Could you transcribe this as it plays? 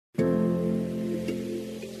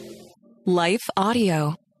Life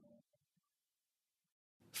Audio.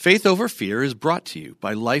 Faith Over Fear is brought to you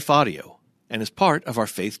by Life Audio and is part of our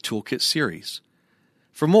Faith Toolkit series.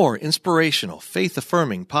 For more inspirational,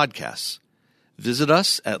 faith-affirming podcasts, visit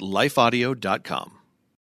us at lifeaudio.com.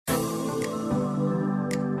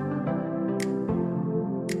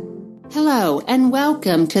 Hello, and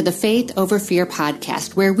welcome to the Faith Over Fear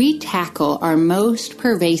podcast, where we tackle our most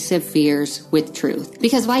pervasive fears with truth.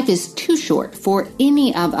 Because life is too short for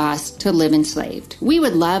any of us to live enslaved. We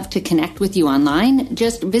would love to connect with you online.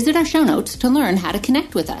 Just visit our show notes to learn how to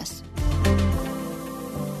connect with us.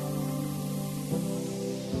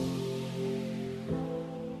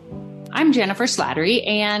 I'm Jennifer Slattery,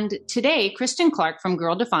 and today Kristen Clark from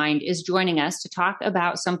Girl Defined is joining us to talk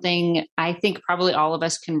about something I think probably all of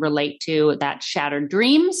us can relate to, that shattered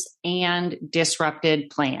dreams and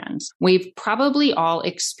disrupted plans. We've probably all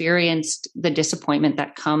experienced the disappointment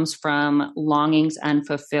that comes from longings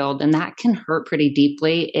unfulfilled, and that can hurt pretty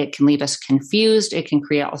deeply. It can leave us confused. It can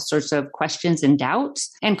create all sorts of questions and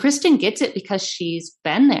doubts. And Kristen gets it because she's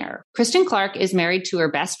been there. Kristen Clark is married to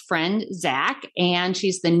her best friend, Zach, and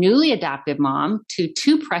she's the newly adoptive mom to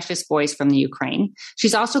two precious boys from the Ukraine.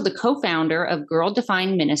 She's also the co-founder of Girl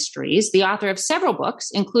Defined Ministries, the author of several books,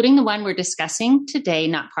 including the one we're discussing today,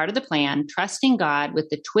 Not Part of the Plan, Trusting God with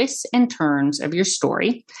the Twists and Turns of Your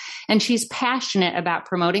Story. And she's passionate about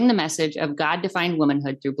promoting the message of God-defined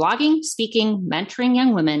womanhood through blogging, speaking, mentoring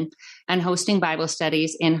young women, and hosting Bible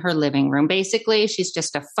studies in her living room. Basically, she's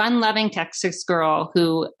just a fun-loving Texas girl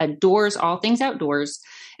who adores all things outdoors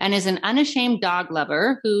and is an unashamed dog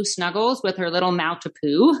lover who snuggles with her little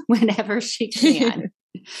Maltipoo whenever she can.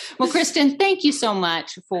 Well, Kristen, thank you so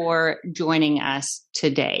much for joining us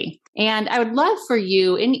today. And I would love for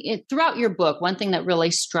you, throughout your book, one thing that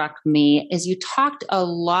really struck me is you talked a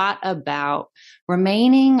lot about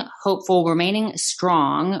remaining hopeful, remaining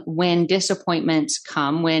strong when disappointments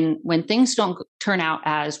come, when things don't turn out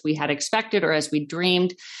as we had expected or as we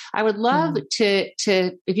dreamed. I would love to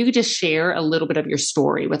if you could just share a little bit of your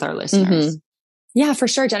story with our listeners. Yeah, for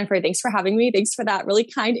sure, Jennifer. Thanks for having me. Thanks for that really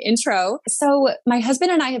kind intro. So my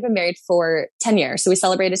husband and I have been married for 10 years. So we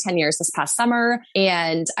celebrated 10 years this past summer.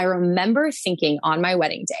 And I remember thinking on my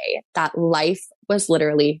wedding day that life was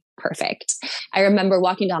literally perfect. I remember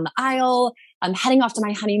walking down the aisle, heading off to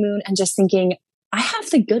my honeymoon and just thinking, I have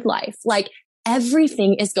the good life. Like,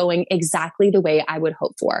 everything is going exactly the way I would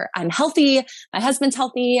hope for. I'm healthy. My husband's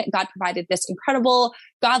healthy. God provided this incredible,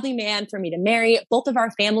 godly man for me to marry. Both of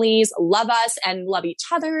our families love us and love each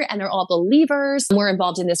other, and they're all believers. We're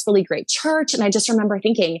involved in this really great church. And I just remember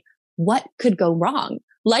thinking, what could go wrong?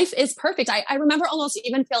 Life is perfect. I remember almost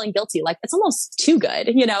even feeling guilty, like it's almost too good,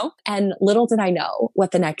 you know? And little did I know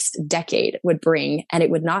what the next decade would bring. And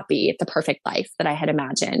it would not be the perfect life that I had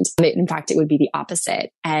imagined. In fact, it would be the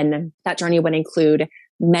opposite. And that journey would include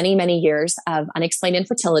many, many years of unexplained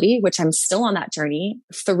infertility, which I'm still on that journey,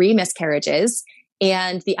 3 miscarriages,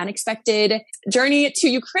 and the unexpected journey to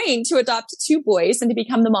Ukraine to adopt 2 boys and to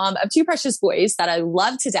become the mom of 2 precious boys that I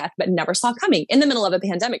love to death, but never saw coming in the middle of a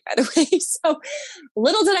pandemic, by the way. So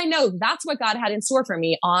little did I know that's what God had in store for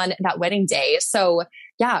me on that wedding day. So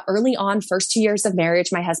yeah, early on, first 2 years of marriage,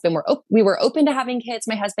 my husband we were open to having kids,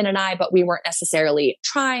 my husband and I, but we weren't necessarily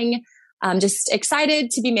trying. Just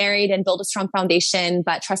excited to be married and build a strong foundation,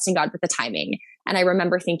 but trusting God with the timing. And I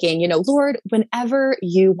remember thinking, Lord, whenever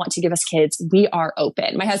you want to give us kids, we are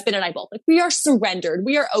open. My husband and I both, we are surrendered.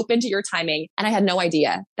 We are open to your timing. And I had no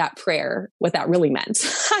idea that prayer, what that really meant.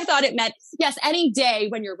 I thought it meant, yes, any day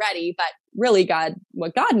when you're ready. But really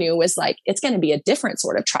what God knew was it's going to be a different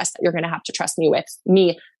sort of trust that you're going to have to trust me with,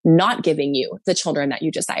 me not giving you the children that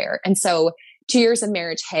you desire. And so 2 years of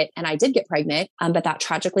marriage hit and I did get pregnant, but that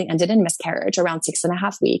tragically ended in miscarriage around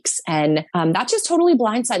 6.5 weeks. And that just totally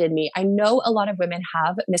blindsided me. I know a lot of women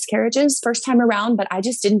have miscarriages first time around, but I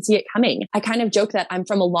just didn't see it coming. I kind of joke that I'm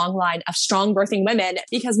from a long line of strong birthing women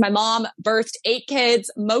because my mom birthed 8 kids,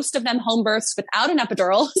 most of them home births without an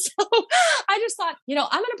epidural. So I just thought, I'm going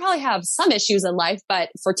to probably have some issues in life, but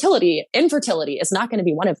infertility is not going to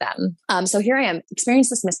be one of them. So here I am, experience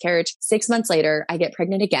this miscarriage. 6 months later, I get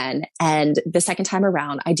pregnant again. And the second time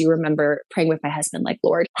around, I do remember praying with my husband,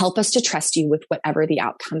 Lord, help us to trust you with whatever the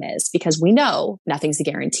outcome is, because we know nothing's a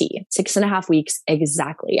guarantee. 6.5 weeks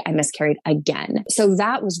exactly, I miscarried again. So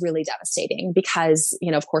that was really devastating because,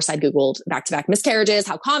 of course, I Googled back-to-back miscarriages.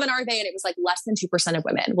 How common are they? And it was less than 2% of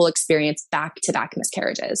women will experience back-to-back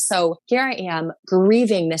miscarriages. So here I am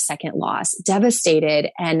grieving this second loss,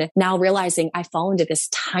 devastated, and now realizing I fall into this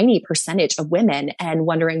tiny percentage of women and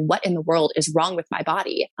wondering what in the world is wrong with my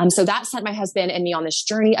body. So that sent my husband and me on this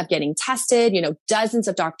journey of getting tested, dozens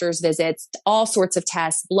of doctor's visits, all sorts of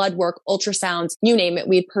tests, blood work, ultrasounds, you name it.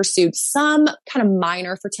 We had pursued some kind of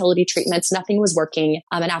minor fertility treatments. Nothing was working.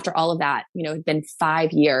 And after all of that, it'd been 5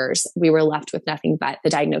 years, we were left with nothing but the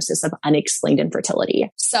diagnosis of unexplained infertility.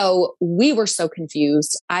 So we were so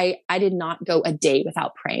confused. I did not go a day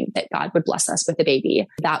without praying that God would bless us with a baby.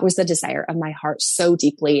 That was the desire of my heart so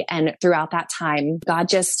deeply. And throughout that time, God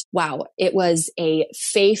just, it was a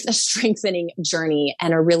faith strengthening journey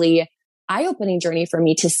and a really eye-opening journey for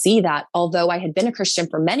me to see that although I had been a Christian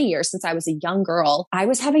for many years since I was a young girl, I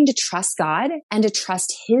was having to trust God and to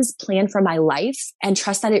trust His plan for my life and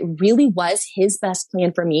trust that it really was His best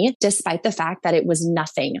plan for me, despite the fact that it was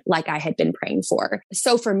nothing like I had been praying for.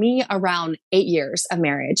 So for me, around 8 years of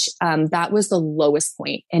marriage, that was the lowest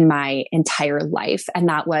point in my entire life. And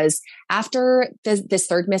that was after this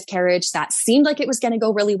third miscarriage that seemed like it was going to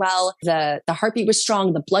go really well. The heartbeat was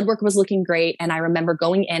strong. The blood work was looking great. And I remember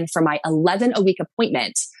going in for my 11-a-week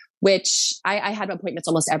appointment, which I had appointments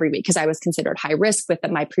almost every week because I was considered high risk with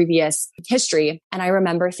my previous history. And I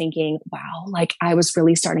remember thinking, I was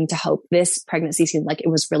really starting to hope this pregnancy seemed like it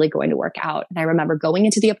was really going to work out. And I remember going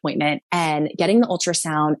into the appointment and getting the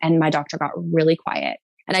ultrasound, and my doctor got really quiet.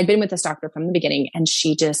 And I'd been with this doctor from the beginning, and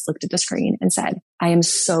she just looked at the screen and said, "I am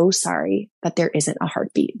so sorry, but there isn't a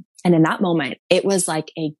heartbeat." And in that moment, it was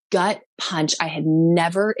like a gut punch I had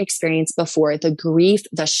never experienced before. The grief,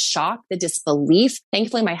 the shock, the disbelief.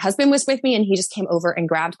 Thankfully, my husband was with me, and he just came over and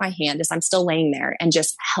grabbed my hand as I'm still laying there and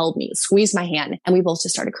just held me, squeezed my hand. And we both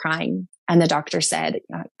just started crying. And the doctor said,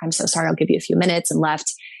 "I'm so sorry. I'll give you a few minutes," and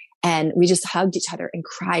left. And we just hugged each other and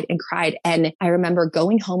cried and cried. And I remember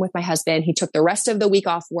going home with my husband. He took the rest of the week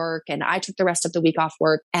off work, and I took the rest of the week off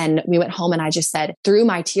work. And we went home, and I just said, through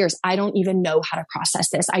my tears, I don't even know how to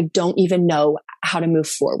process this. I don't even know how to move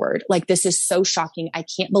forward. This is so shocking. I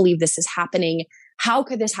can't believe this is happening. How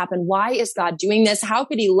could this happen? Why is God doing this? How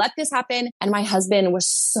could He let this happen? And my husband was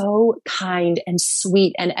so kind and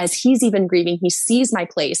sweet. And as he's even grieving, he sees my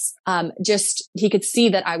place. He could see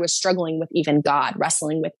that I was struggling with even God,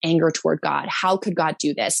 wrestling with anger toward God. How could God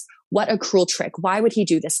do this? What a cruel trick. Why would He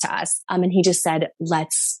do this to us? And he just said,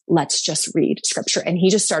 let's just read scripture. And he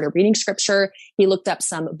just started reading scripture. He looked up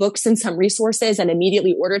some books and some resources and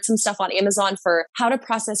immediately ordered some stuff on Amazon for how to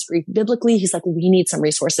process grief biblically. He's like, we need some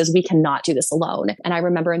resources. We cannot do this alone. And I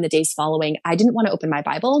remember in the days following, I didn't want to open my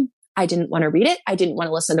Bible. I didn't want to read it. I didn't want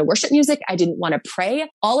to listen to worship music. I didn't want to pray.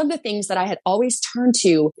 All of the things that I had always turned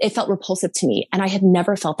to, it felt repulsive to me. And I had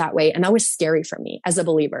never felt that way. And that was scary for me as a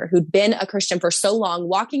believer who'd been a Christian for so long,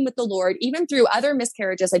 walking with the Lord, even through other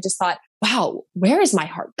miscarriages. I just thought, wow, where is my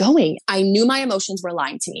heart going? I knew my emotions were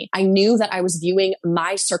lying to me. I knew that I was viewing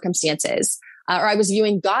my circumstances, or I was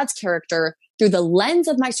viewing God's character through the lens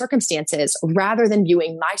of my circumstances rather than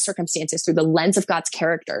viewing my circumstances through the lens of God's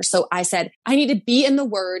character. So I said, I need to be in the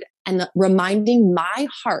Word and reminding my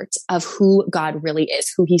heart of who God really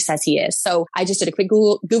is, who He says He is. So I just did a quick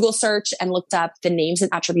Google search and looked up the names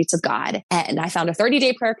and attributes of God. And I found a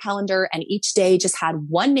 30-day prayer calendar, and each day just had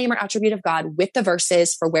one name or attribute of God with the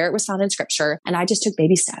verses for where it was found in scripture. And I just took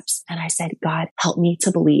baby steps. And I said, God, help me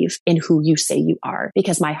to believe in who You say You are,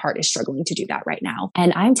 because my heart is struggling to do that right now.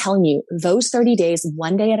 And I'm telling you, those 30 days,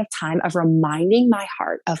 one day at a time, of reminding my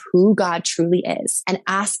heart of who God truly is and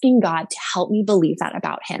asking God to help me believe that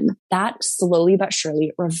about Him, that slowly but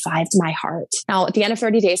surely revived my heart. Now, at the end of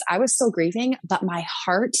 30 days, I was still grieving, but my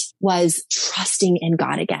heart was trusting in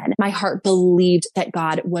God again. My heart believed that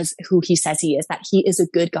God was who He says He is, that He is a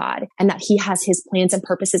good God, and that He has His plans and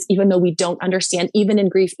purposes, even though we don't understand, even in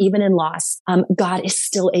grief, even in loss. God is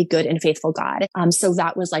still a good and faithful God. So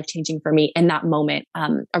that was life-changing for me in that moment,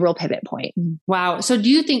 a real pivot point. Wow. So do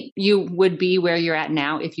you think you would be where you're at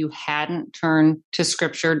now if you hadn't turned to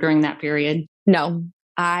scripture during that period? No.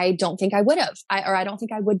 I don't think I would have, I don't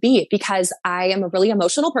think I would be, because I am a really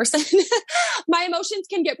emotional person. My emotions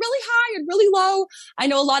can get really high and really low. I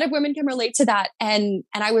know a lot of women can relate to that. And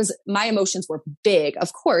my emotions were big.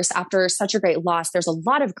 Of course, after such a great loss, there's a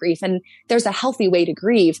lot of grief, and there's a healthy way to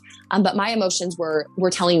grieve. But my emotions were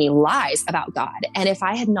telling me lies about God. And if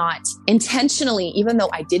I had not intentionally, even though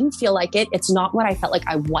I didn't feel like it, it's not what I felt like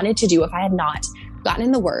I wanted to do. If I had not gotten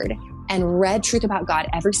in the Word and read truth about God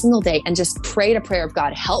every single day and just prayed a prayer of,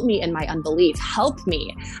 God, help me in my unbelief. Help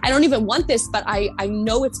me. I don't even want this, but I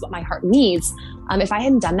know it's what my heart needs. If I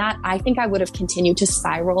hadn't done that, I think I would have continued to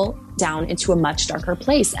spiral down into a much darker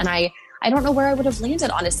place. And I don't know where I would have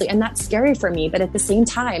landed, honestly. And that's scary for me. But at the same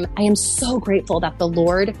time, I am so grateful that the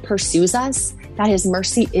Lord pursues us, that His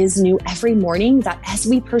mercy is new every morning, that as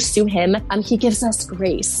we pursue Him, He gives us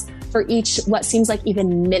grace for each, what seems like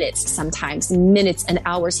even minutes, sometimes minutes and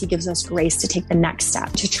hours, he gives us grace to take the next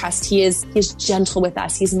step, to trust. He is gentle with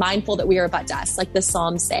us. He's mindful that we are but dust, like the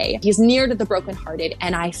Psalms say. He's near to the brokenhearted.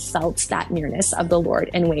 And I felt that nearness of the Lord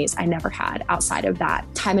in ways I never had outside of that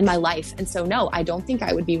time in my life. And so, no, I don't think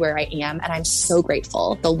I would be where I am. And I'm so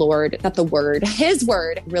grateful, the Lord, that the word, his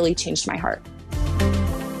word, really changed my heart.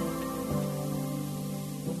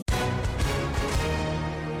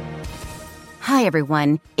 Hi,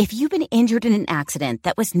 everyone. If you've been injured in an accident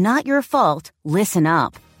that was not your fault, listen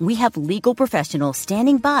up. We have legal professionals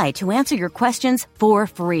standing by to answer your questions for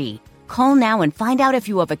free. Call now and find out if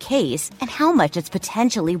you have a case and how much it's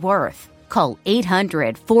potentially worth. Call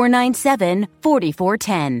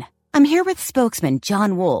 800-497-4410. I'm here with spokesman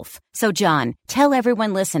John Wolf. So, John, tell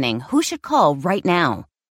everyone listening who should call right now.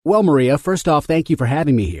 Well, Maria, first off, thank you for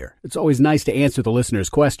having me here. It's always nice to answer the listeners'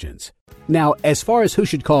 questions. Now, as far as who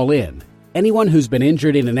should call in, anyone who's been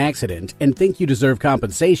injured in an accident and think you deserve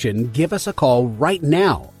compensation, give us a call right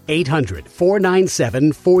now.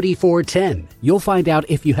 800-497-4410. You'll find out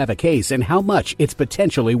if you have a case and how much it's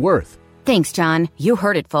potentially worth. Thanks, John. You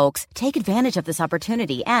heard it, folks. Take advantage of this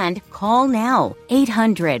opportunity and call now.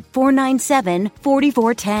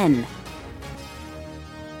 800-497-4410.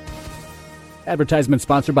 Advertisement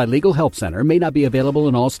sponsored by Legal Help Center. May not be available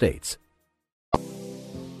in all states.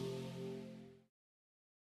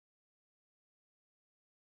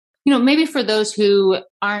 Maybe for those who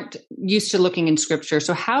aren't used to looking in scripture.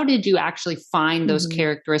 So how did you actually find those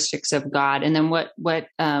characteristics of God? And then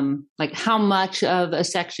how much of a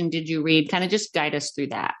section did you read? Kind of just guide us through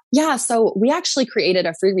that. Yeah. So we actually created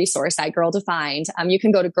a free resource at Girl Defined. You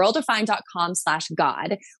can go to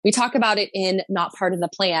girldefined.com/God. We talk about it in Not Part of the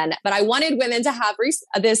Plan, but I wanted women to have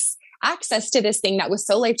this access to this thing that was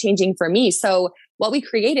so life-changing for me. So what we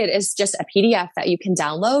created is just a PDF that you can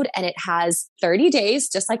download, and it has 30 days,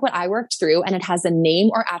 just like what I worked through. And it has the name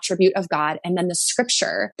or attribute of God, and then the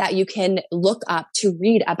scripture that you can look up to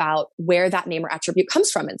read about where that name or attribute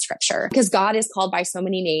comes from in scripture. Because God is called by so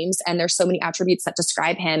many names, and there's so many attributes that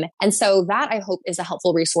describe him. And so that, I hope, is a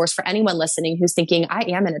helpful resource for anyone listening who's thinking, I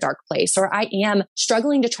am in a dark place, or I am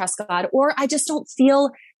struggling to trust God, or I just don't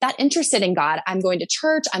feel that interested in God. I'm going to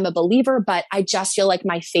church, I'm a believer, but I just feel like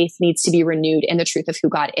my faith needs to be renewed in the truth of who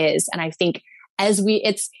God is. And I think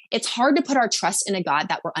it's hard to put our trust in a God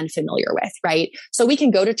that we're unfamiliar with, right? So we can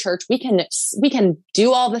go to church, we can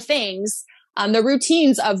do all the things, the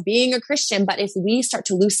routines of being a Christian. But if we start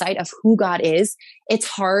to lose sight of who God is, it's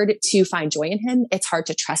hard to find joy in him. It's hard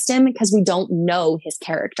to trust him because we don't know his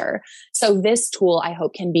character. So this tool, I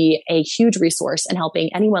hope, can be a huge resource in helping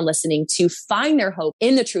anyone listening to find their hope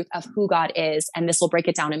in the truth of who God is. And this will break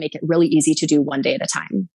it down and make it really easy to do one day at a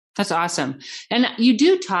time. That's awesome. And you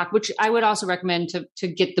do talk, which I would also recommend to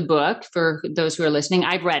get the book for those who are listening.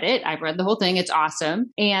 I've read it. I've read the whole thing. It's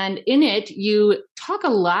awesome. And in it, you talk a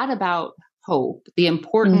lot about hope, the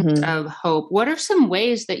importance of hope. What are some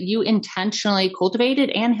ways that you intentionally cultivated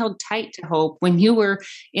and held tight to hope when you were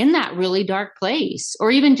in that really dark place, or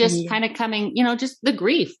even just kind of coming, just the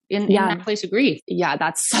grief in that place of grief? Yeah,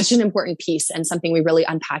 that's such an important piece and something we really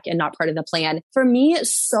unpack in Not Part of the Plan. For me,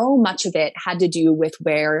 so much of it had to do with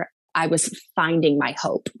where I was finding my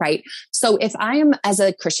hope, right? So if I am, as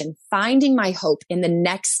a Christian, finding my hope in the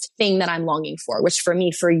next thing that I'm longing for, which for me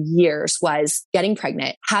for years was getting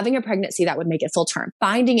pregnant, having a pregnancy that would make it full term,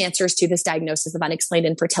 finding answers to this diagnosis of unexplained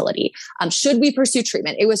infertility. Should we pursue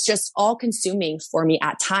treatment? It was just all consuming for me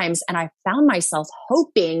at times. And I found myself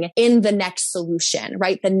hoping in the next solution,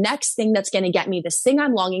 right? The next thing that's going to get me this thing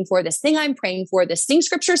I'm longing for, this thing I'm praying for, this thing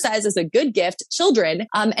scripture says is a good gift, children.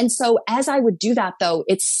 And so as I would do that, though,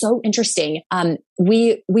 it's so interesting.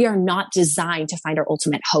 We are not designed to find our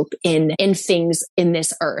ultimate hope in things in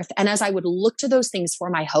this earth. And as I would look to those things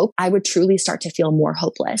for my hope, I would truly start to feel more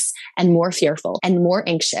hopeless and more fearful and more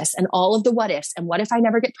anxious and all of the what ifs. And what if I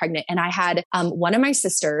never get pregnant? And I had one of my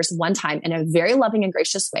sisters one time, in a very loving and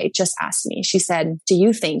gracious way, just asked me, she said, do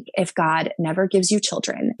you think if God never gives you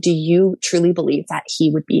children, do you truly believe that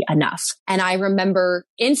he would be enough? And I remember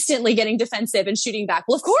instantly getting defensive and shooting back,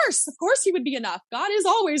 well, of course he would be enough. God is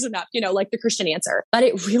always enough, like the Christian answer. But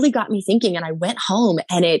it really got me thinking, and I went home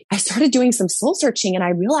and I started doing some soul searching, and I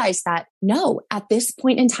realized that no, at this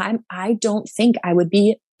point in time, I don't think I would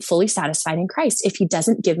be fully satisfied in Christ if he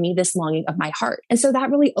doesn't give me this longing of my heart. And so that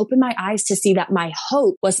really opened my eyes to see that my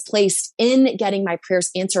hope was placed in getting my prayers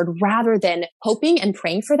answered rather than hoping and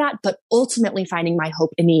praying for that, but ultimately finding my hope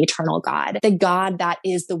in the eternal God, the God that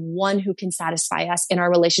is the one who can satisfy us in our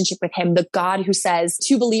relationship with him, the God who says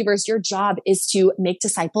to believers, your job is to make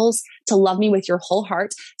disciples, to love me with your whole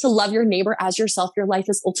heart, to love your neighbor as yourself. Your life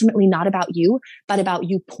is ultimately not about you, but about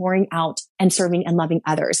you pouring out and serving and loving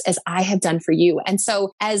others as I have done for you. And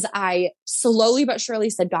so as I slowly but surely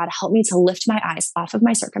said, God, help me to lift my eyes off of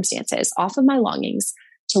my circumstances, off of my longings,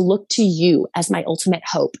 to look to you as my ultimate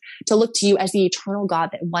hope, to look to you as the eternal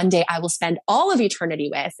God that one day I will spend all of eternity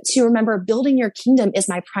with, to remember building your kingdom is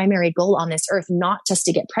my primary goal on this earth, not just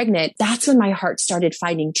to get pregnant. That's when my heart started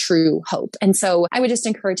finding true hope. And so I would just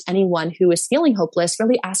encourage anyone who is feeling hopeless,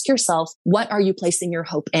 really ask yourself, what are you placing your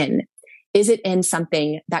hope in? Is it in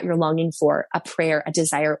something that you're longing for, a prayer, a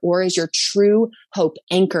desire, or is your true hope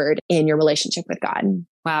anchored in your relationship with God?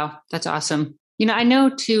 Wow, that's awesome. I know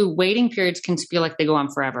too, waiting periods can feel like they go on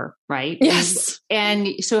forever, right? Yes. And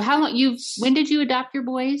so when did you adopt your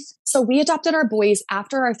boys? So we adopted our boys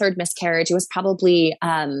after our third miscarriage. It was probably,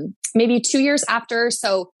 maybe 2 years after.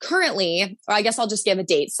 So currently, or I guess I'll just give a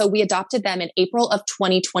date. So we adopted them in April of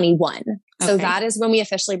 2021. So that is when we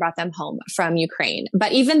officially brought them home from Ukraine.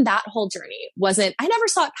 But even that whole journey I never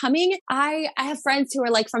saw it coming. I have friends who are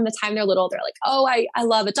like, from the time they're little, they're like, oh, I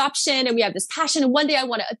love adoption and we have this passion and one day I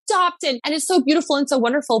want to adopt. And it's so beautiful and so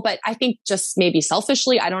wonderful. But I think just maybe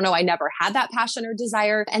selfishly, I don't know, I never had that passion or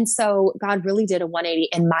desire. And so God really did a 180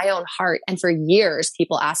 in my own heart. And for years,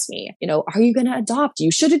 people asked me, are you going to adopt?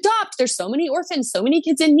 You should adopt. There's so many orphans, so many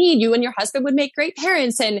kids in need. You and your husband would make great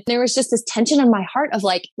parents. And there was just this tension in my heart of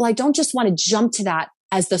like, well, I don't just want to jump to that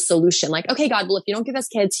as the solution. Like, okay, God, well, if you don't give us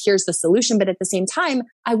kids, here's the solution. But at the same time,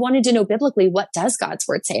 I wanted to know biblically, what does God's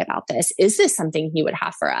word say about this? Is this something he would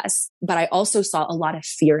have for us? But I also saw a lot of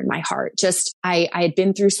fear in my heart. I had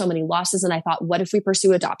been through so many losses and I thought, what if we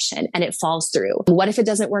pursue adoption and it falls through? What if it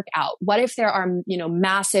doesn't work out? What if there are,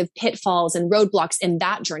 massive pitfalls and roadblocks in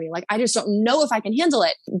that journey? Like, I just don't know if I can handle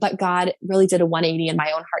it. But God really did a 180 in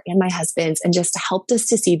my own heart and my husband's, and just helped us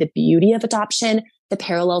to see the beauty of adoption, the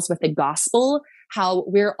parallels with the gospel, how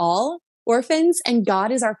we're all orphans and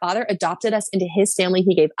God is our Father, adopted us into his family.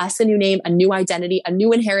 He gave us a new name, a new identity, a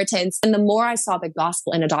new inheritance. And the more I saw the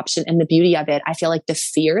gospel and adoption and the beauty of it, I feel like the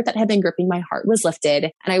fear that had been gripping my heart was lifted.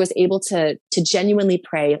 And I was able to genuinely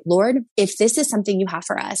pray, Lord, if this is something you have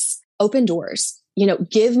for us, open doors.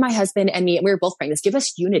 Give my husband and me, and we were both praying this, give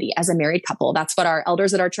us unity as a married couple. That's what our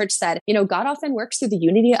elders at our church said. God often works through the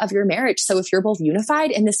unity of your marriage. So if you're both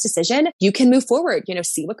unified in this decision, you can move forward,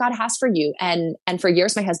 see what God has for you. And for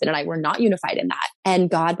years, my husband and I were not unified in that. And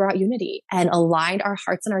God brought unity and aligned our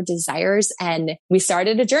hearts and our desires. And we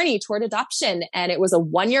started a journey toward adoption. And it was a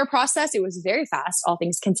 1-year process. It was very fast, all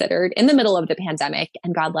things considered, in the middle of the pandemic.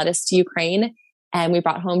 And God led us to Ukraine. And we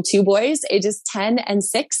brought home 2 boys, ages 10 and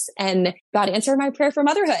 6. And God answered my prayer for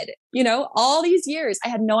motherhood. All these years, I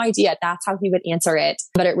had no idea that's how he would answer it.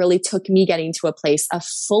 But it really took me getting to a place of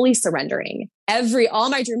fully surrendering all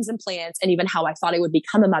my dreams and plans, and even how I thought I would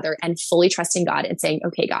become a mother, and fully trusting God and saying,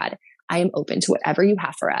 okay, God, I am open to whatever you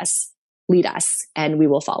have for us. Lead us and we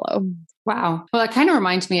will follow. Wow. Well, that kind of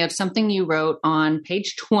reminds me of something you wrote on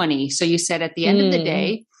page 20. So you said at the end of the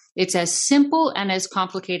day, it's as simple and as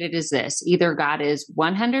complicated as this. Either God is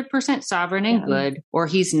 100% sovereign and good, or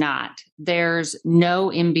he's not. There's no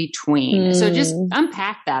in between. So just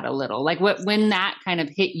unpack that a little, like when that kind of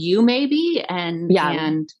hit you maybe, and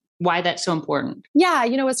why that's so important. Yeah.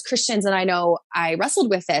 As Christians, and I know I wrestled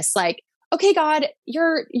with this, like, okay, God,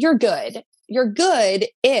 you're good. You're good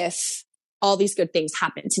if all these good things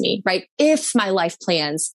happen to me, right? If my life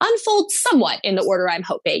plans unfold somewhat in the order I'm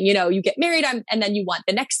hoping, you get married and then you want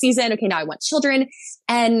the next season. Okay, now I want children.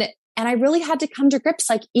 And I really had to come to grips,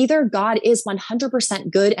 like, either God is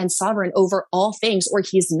 100% good and sovereign over all things, or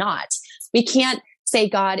he's not. We can't say,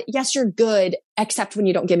 God, yes, you're good, except when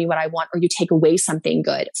you don't give me what I want, or you take away something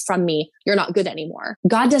good from me, you're not good anymore.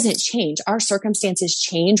 God doesn't change. Our circumstances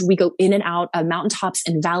change. We go in and out of mountaintops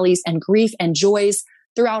and valleys and grief and joys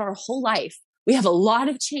throughout our whole life. We have a lot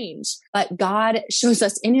of change, but God shows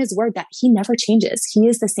us in his word that he never changes. He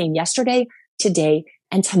is the same yesterday, today,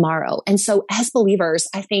 and tomorrow. And so as believers,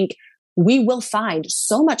 I think we will find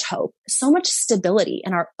so much hope, so much stability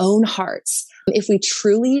in our own hearts if we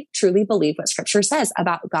truly, truly believe what scripture says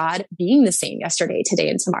about God being the same yesterday, today,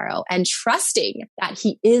 and tomorrow, and trusting that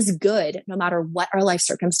he is good no matter what our life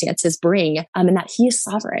circumstances bring, and that he is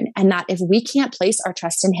sovereign. And that if we can't place our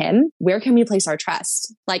trust in him, where can we place our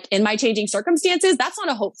trust? Like, in my changing circumstances, that's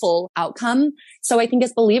not a hopeful outcome. So I think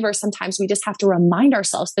as believers, sometimes we just have to remind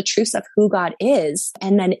ourselves the truth of who God is.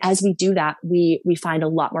 And then as we do that, we find a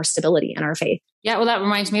lot more stability in our faith. Yeah, well, that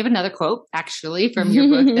reminds me of another quote, actually, from your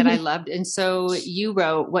book that I loved. And so you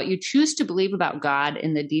wrote, what you choose to believe about God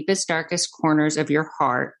in the deepest, darkest corners of your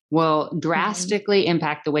heart will drastically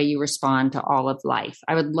impact the way you respond to all of life.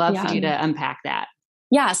 I would love for you to unpack that.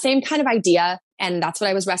 Yeah, same kind of idea. And that's what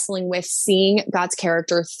I was wrestling with, seeing God's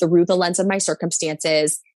character through the lens of my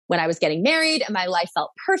circumstances. When I was getting married and my life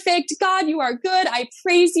felt perfect, God, you are good. I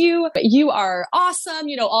praise you. You are awesome.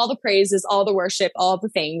 All the praises, all the worship, all the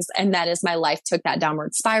things. And then as my life took that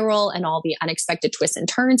downward spiral and all the unexpected twists and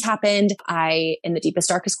turns happened, I, in the deepest,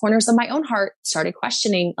 darkest corners of my own heart, started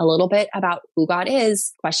questioning a little bit about who God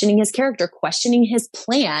is, questioning his character, questioning his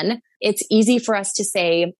plan. It's easy for us to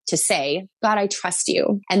say, God, I trust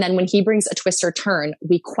you. And then when he brings a twist or turn,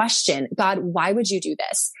 we question, God, why would you do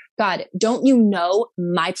this? God, don't you know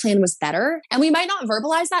my plan was better? And we might not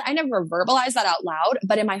verbalize that. I never verbalized that out loud,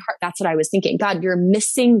 but in my heart, that's what I was thinking. God, you're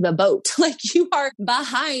missing the boat. Like you are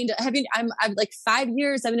behind. I'm like 5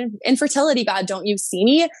 years of infertility. God, don't you see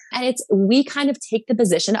me? And we kind of take the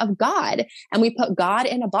position of God and we put God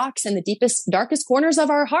in a box in the deepest, darkest corners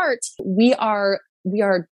of our heart. We are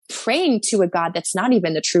praying to a God that's not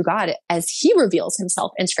even the true God as he reveals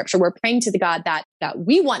himself in scripture. We're praying to the God that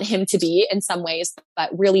we want him to be in some ways, but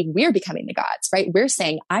really we're becoming the gods, right? We're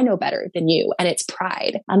saying, I know better than you. And it's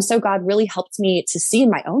pride. So God really helped me to see in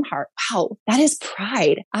my own heart, wow, that is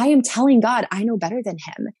pride. I am telling God, I know better than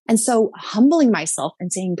him. And so humbling myself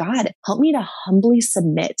and saying, God, help me to humbly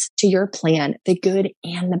submit to your plan, the good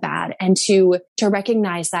and the bad, and to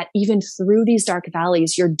recognize that even through these dark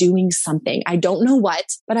valleys, you're doing something. I don't know what,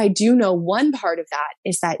 but I do know one part of that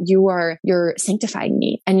is that you're sanctifying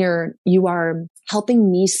me and you are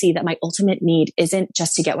helping me see that my ultimate need isn't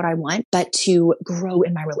just to get what I want, but to grow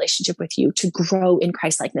in my relationship with you, to grow in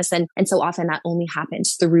Christ-likeness. And so often that only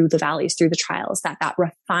happens through the valleys, through the trials, that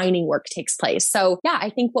refining work takes place. So yeah, I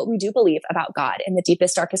think what we do believe about God in the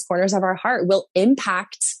deepest, darkest corners of our heart will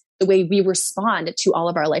impact the way we respond to all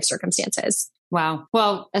of our life circumstances. Wow.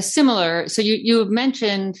 Well, so you have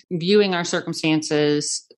mentioned viewing our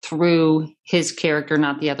circumstances through his character,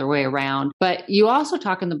 not the other way around. But you also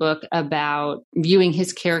talk in the book about viewing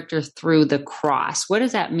his character through the cross. What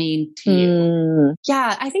does that mean to you?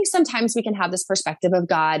 Yeah, I think sometimes we can have this perspective of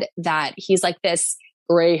God that he's like this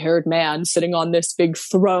gray-haired man sitting on this big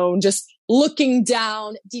throne, just looking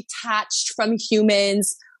down, detached from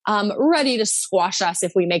humans, ready to squash us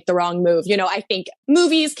if we make the wrong move. I think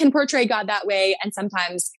movies can portray God that way. And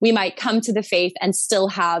sometimes we might come to the faith and still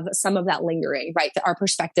have some of that lingering, right? Our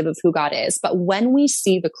perspective of who God is. But when we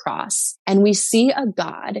see the cross and we see a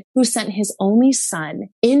God who sent his only son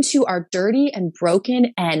into our dirty and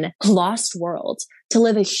broken and lost world to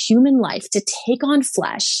live a human life, to take on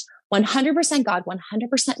flesh, 100% God,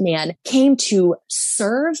 100% man, came to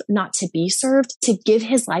serve, not to be served, to give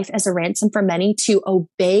his life as a ransom for many, to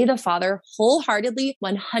obey the Father wholeheartedly,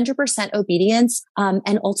 100% obedience,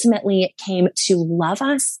 and ultimately came to love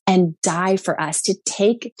us and die for us, to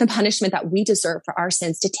take the punishment that we deserve for our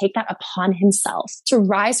sins, to take that upon himself, to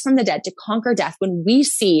rise from the dead, to conquer death. When we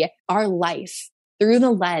see our life through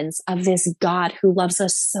the lens of this God who loves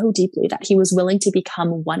us so deeply that he was willing to become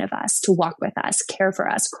one of us, to walk with us, care for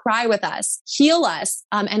us, cry with us, heal us,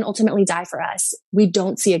 and ultimately die for us. We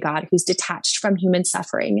don't see a God who's detached from human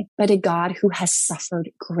suffering, but a God who has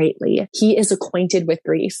suffered greatly. He is acquainted with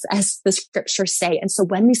grief, as the scriptures say. And so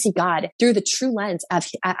when we see God through the true lens of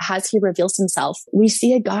as he reveals himself, we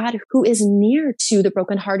see a God who is near to the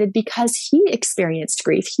brokenhearted because he experienced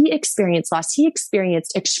grief. He experienced loss. He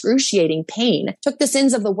experienced excruciating pain. Took the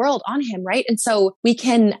sins of the world on him, right? And so we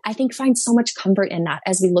can, I think, find so much comfort in that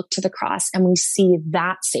as we look to the cross and we see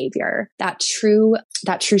that Savior, that true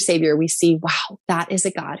Savior. We see, wow, that is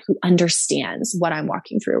a God who understands what I'm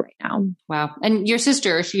walking through right now. Wow. And your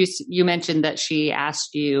sister, you mentioned that she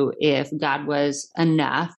asked you if God was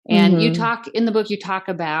enough. And you talk in the book, you talk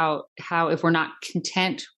about how if we're not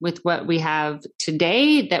content with what we have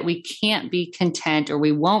today, that we can't be content or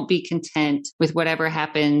we won't be content with whatever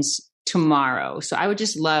happens tomorrow. So I would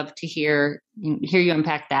just love to hear you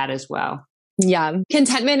unpack that as well. Yeah.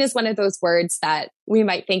 Contentment is one of those words that we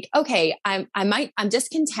might think, okay, I'm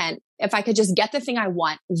discontent. If I could just get the thing I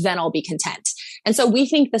want, then I'll be content. And so we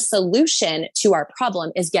think the solution to our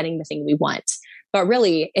problem is getting the thing we want, but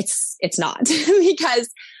really it's not because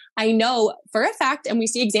I know for a fact, and we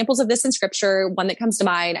see examples of this in scripture. One that comes to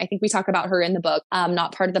mind, I think we talk about her in the book,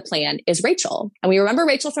 Not Part of the Plan, is Rachel. And we remember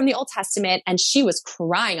Rachel from the Old Testament, and she was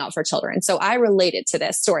crying out for children. So I related to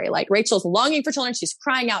this story. Like Rachel's longing for children. She's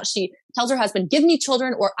crying out. She tells her husband, give me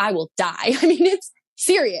children or I will die. I mean, it's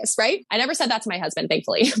serious, right? I never said that to my husband,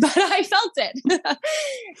 thankfully, but I felt it.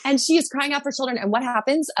 And she is crying out for children. And what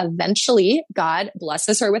happens? Eventually, God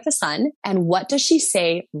blesses her with a son. And what does she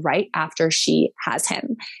say right after she has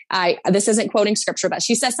him? This isn't quoting scripture, but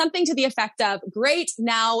she says something to the effect of, great,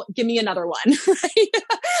 now give me another one. Right?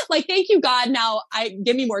 Like, thank you, God. Now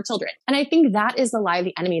give me more children. And I think that is the lie of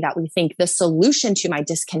the enemy, that we think the solution to my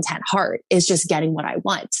discontent heart is just getting what I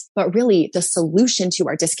want. But really, the solution to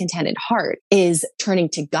our discontented heart is turning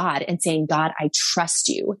to God and saying, God, I trust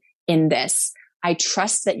you in this. I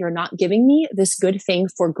trust that you're not giving me this good thing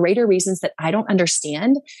for greater reasons that I don't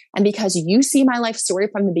understand. And because you see my life story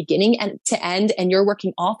from the beginning and to end, and you're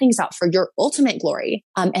working all things out for your ultimate glory,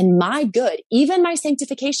 and my good, even my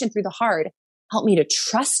sanctification through the hard, help me to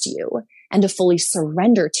trust you and to fully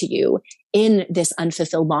surrender to you in this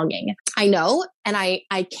unfulfilled longing. I know, and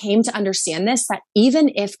I came to understand this, that even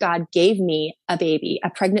if God gave me a baby, a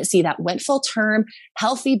pregnancy that went full term,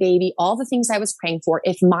 healthy baby, all the things I was praying for,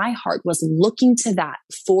 if my heart was looking to that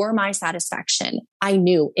for my satisfaction, I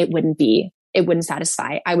knew it wouldn't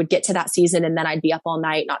satisfy. I would get to that season and then I'd be up all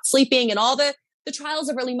night, not sleeping, and all the trials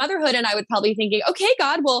of early motherhood. And I would probably thinking, okay,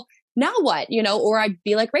 God, well, now what? Or I'd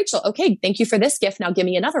be like, Rachel, okay, thank you for this gift. Now give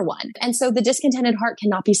me another one. And so the discontented heart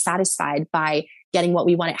cannot be satisfied by getting what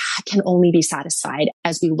we want. It can only be satisfied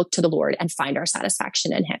as we look to the Lord and find our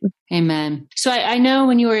satisfaction in him. Amen. So I know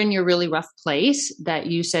when you were in your really rough place that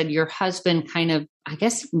you said your husband kind of, I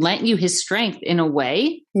guess, lent you his strength in a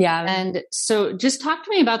way. Yeah. And so just talk to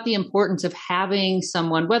me about the importance of having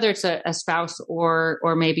someone, whether it's a spouse or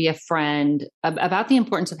maybe a friend, about the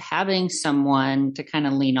importance of having someone to kind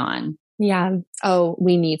of lean on. Yeah. Oh,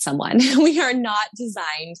 we need someone. We are not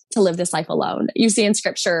designed to live this life alone. You see in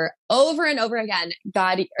scripture over and over again,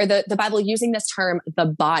 God, or the Bible using this term, the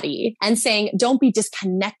body, and saying, don't be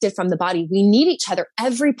disconnected from the body. We need each other.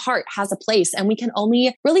 Every part has a place, and we can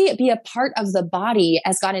only really be a part of the body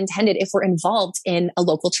as God intended if we're involved in a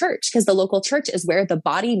local church, because the local church is where the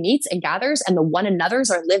body meets and gathers, and the one another's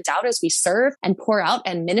are lived out as we serve and pour out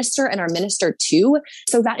and minister and are ministered to.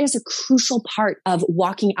 So that is a crucial part of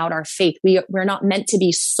walking out our faith. We're not meant to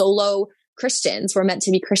be solo Christians. We're meant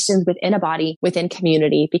to be Christians within a body, within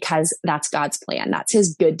community, because that's God's plan. That's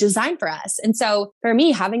his good design for us. And so for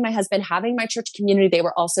me, having my husband, having my church community, they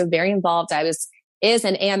were also very involved. I is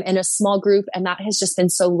and am in a small group, and that has just been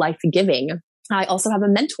so life-giving. I also have a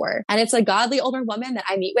mentor, and it's a godly older woman that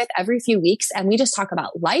I meet with every few weeks. And we just talk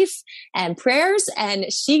about life and prayers.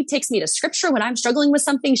 And she takes me to scripture when I'm struggling with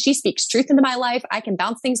something. She speaks truth into my life. I can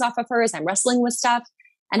bounce things off of her as I'm wrestling with stuff.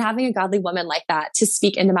 And having a godly woman like that to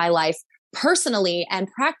speak into my life personally and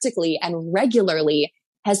practically and regularly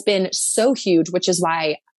has been so huge, which is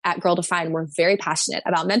why at Girl Defined, we're very passionate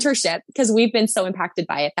about mentorship, because we've been so impacted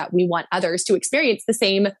by it that we want others to experience the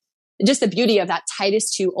same, just the beauty of that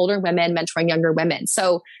Titus 2 older women mentoring younger women.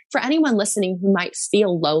 So for anyone listening who might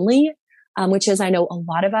feel lonely, which is, I know a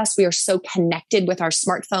lot of us, we are so connected with our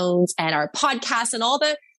smartphones and our podcasts and all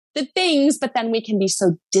the things, but then we can be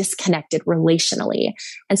so disconnected relationally.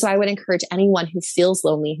 And so I would encourage anyone who feels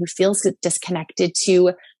lonely, who feels disconnected,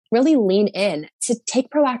 to really lean in, to take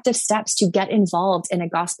proactive steps to get involved in a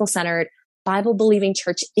gospel-centered, Bible-believing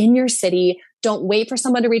church in your city. Don't wait for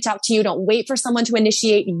someone to reach out to you. Don't wait for someone to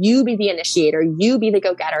initiate. You be the initiator. You be the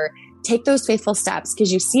go-getter. Take those faithful steps,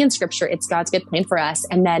 because you see in scripture, it's God's good plan for us.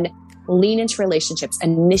 And then lean into relationships,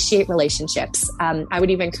 initiate relationships. I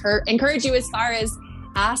would even encourage you as far as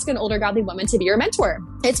ask an older godly woman to be your mentor.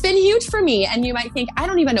 It's been huge for me. And you might think, I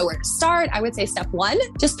don't even know where to start. I would say step 1,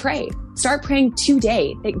 just pray. Start praying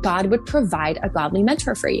today that God would provide a godly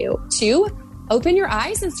mentor for you. 2, open your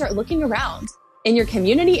eyes and start looking around in your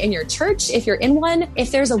community, in your church, if you're in one.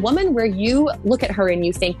 If there's a woman where you look at her and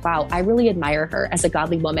you think, wow, I really admire her as a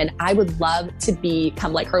godly woman, I would love to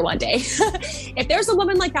become like her one day. If there's a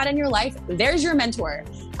woman like that in your life, there's your mentor.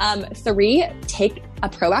 3, take a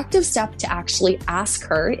proactive step to actually ask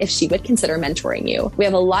her if she would consider mentoring you. We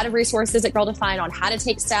have a lot of resources at Girl Defined on how to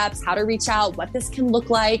take steps, how to reach out, what this can look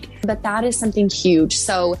like, but that is something huge.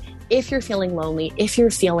 So if you're feeling lonely, if you're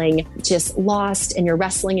feeling just lost and you're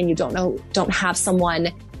wrestling and you don't have someone,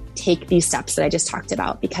 take these steps that I just talked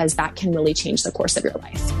about, because that can really change the course of your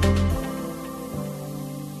life.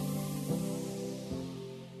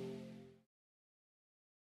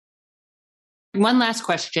 One last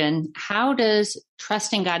question. How does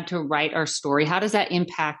trusting God to write our story, how does that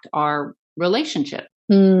impact our relationship?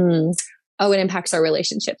 Oh, it impacts our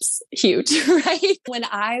relationships. Huge, right? When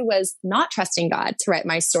I was not trusting God to write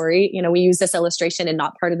my story, we use this illustration and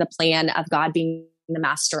not part of the plan of God being the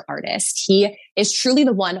master artist. He is truly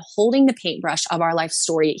the one holding the paintbrush of our life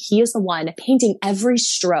story. He is the one painting every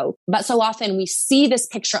stroke. But so often we see this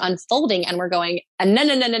picture unfolding and we're going,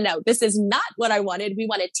 no, this is not what I wanted. We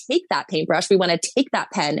want to take that paintbrush. We want to take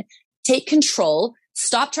that pen, take control,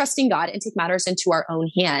 stop trusting God, and take matters into our own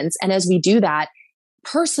hands. And as we do that,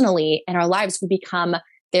 personally in our lives, we become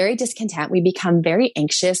very discontent. We become very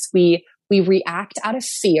anxious. We react out of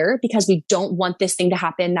fear because we don't want this thing to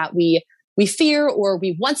happen that we fear, or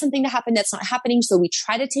we want something to happen that's not happening. So we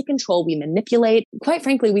try to take control. We manipulate. Quite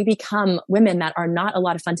frankly, we become women that are not a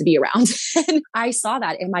lot of fun to be around. And I saw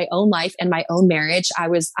that in my own life and my own marriage.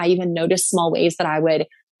 I even noticed small ways that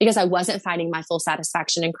because I wasn't finding my full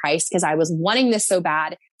satisfaction in Christ, because I was wanting this so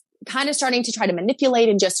bad, kind of starting to try to manipulate,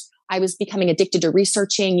 and I was becoming addicted to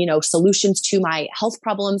researching, solutions to my health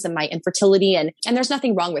problems and my infertility. And there's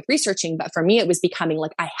nothing wrong with researching, but for me, it was becoming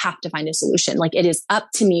like, I have to find a solution. Like, it is up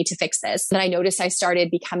to me to fix this. Then I noticed I started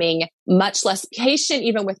becoming much less patient,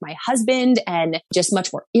 even with my husband, and just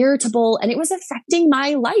much more irritable. And it was affecting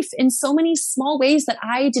my life in so many small ways that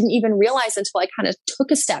I didn't even realize until I kind of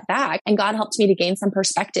took a step back, and God helped me to gain some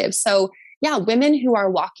perspective. So yeah, women who are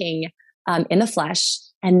walking in the flesh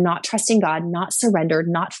and not trusting God, not surrendered,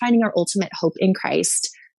 not finding our ultimate hope in Christ,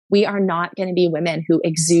 we are not going to be women who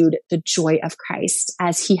exude the joy of Christ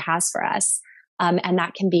as He has for us. And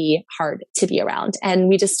that can be hard to be around. And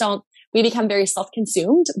we become very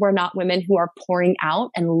self-consumed. We're not women who are pouring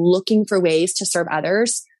out and looking for ways to serve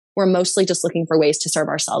others. We're mostly just looking for ways to serve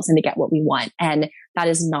ourselves and to get what we want. And that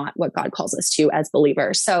is not what God calls us to as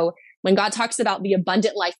believers. So when God talks about the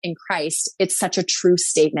abundant life in Christ, it's such a true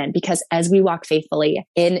statement, because as we walk faithfully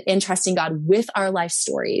in trusting God with our life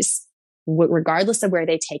stories, regardless of where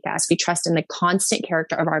they take us, we trust in the constant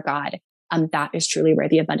character of our God. That is truly where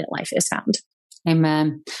the abundant life is found.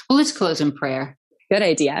 Amen. Well, let's close in prayer. Good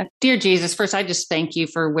idea. Dear Jesus, first, I just thank you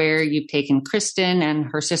for where you've taken Kristen and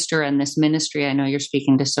her sister and this ministry. I know you're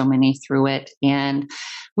speaking to so many through it. And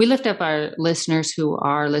we lift up our listeners who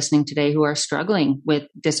are listening today, who are struggling with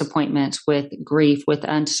disappointments, with grief, with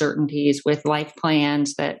uncertainties, with life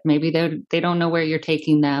plans that maybe they don't know where you're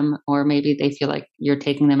taking them, or maybe they feel like you're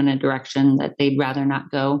taking them in a direction that they'd rather not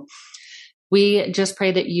go. We just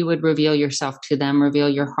pray that you would reveal yourself to them, reveal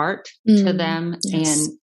your heart to them, yes.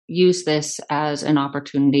 and use this as an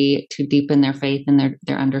opportunity to deepen their faith and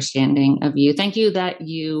their understanding of you. Thank you that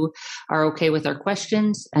you are okay with our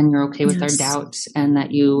questions, and you're okay with our doubts, and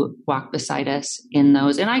that you walk beside us in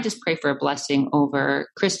those. And I just pray for a blessing over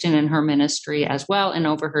Kristen and her ministry as well, and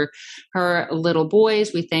over her little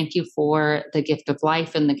boys. We thank you for the gift of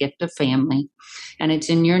life and the gift of family. And it's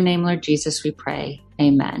in your name, Lord Jesus, we pray.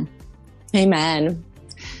 Amen. Amen.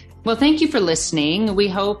 Well, thank you for listening. We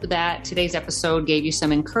hope that today's episode gave you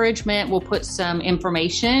some encouragement. We'll put some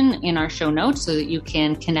information in our show notes so that you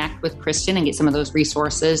can connect with Kristen and get some of those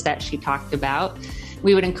resources that she talked about.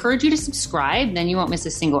 We would encourage you to subscribe, then you won't miss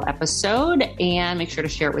a single episode, and make sure to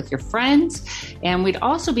share it with your friends. And we'd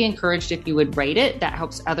also be encouraged if you would rate it. That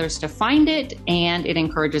helps others to find it, and it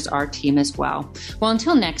encourages our team as well. Well,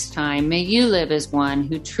 until next time, may you live as one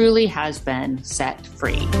who truly has been set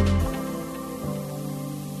free.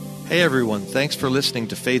 Hey everyone, thanks for listening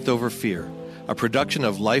to Faith Over Fear, a production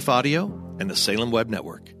of Life Audio and the Salem Web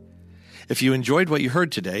Network. If you enjoyed what you heard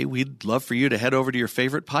today, we'd love for you to head over to your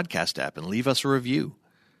favorite podcast app and leave us a review.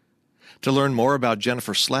 To learn more about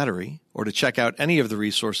Jennifer Slattery, or to check out any of the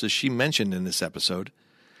resources she mentioned in this episode,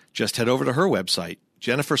 just head over to her website,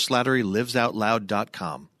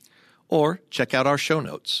 jenniferslatterylivesoutloud.com, or check out our show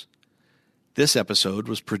notes. This episode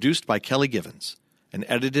was produced by Kelly Givens and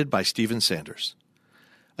edited by Stephen Sanders.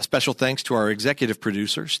 A special thanks to our executive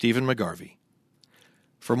producer, Stephen McGarvey.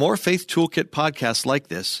 For more Faith Toolkit podcasts like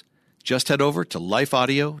this, just head over to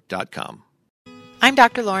lifeaudio.com. I'm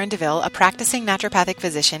Dr. Lauren DeVille, a practicing naturopathic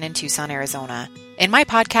physician in Tucson, Arizona. In my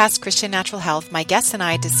podcast, Christian Natural Health, my guests and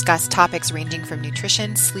I discuss topics ranging from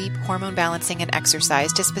nutrition, sleep, hormone balancing, and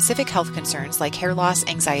exercise to specific health concerns like hair loss,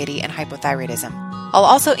 anxiety, and hypothyroidism. I'll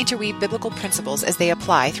also interweave biblical principles as they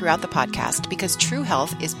apply throughout the podcast, because true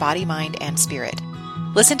health is body, mind, and spirit.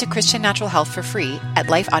 Listen to Christian Natural Health for free at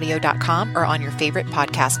lifeaudio.com or on your favorite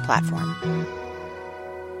podcast platform.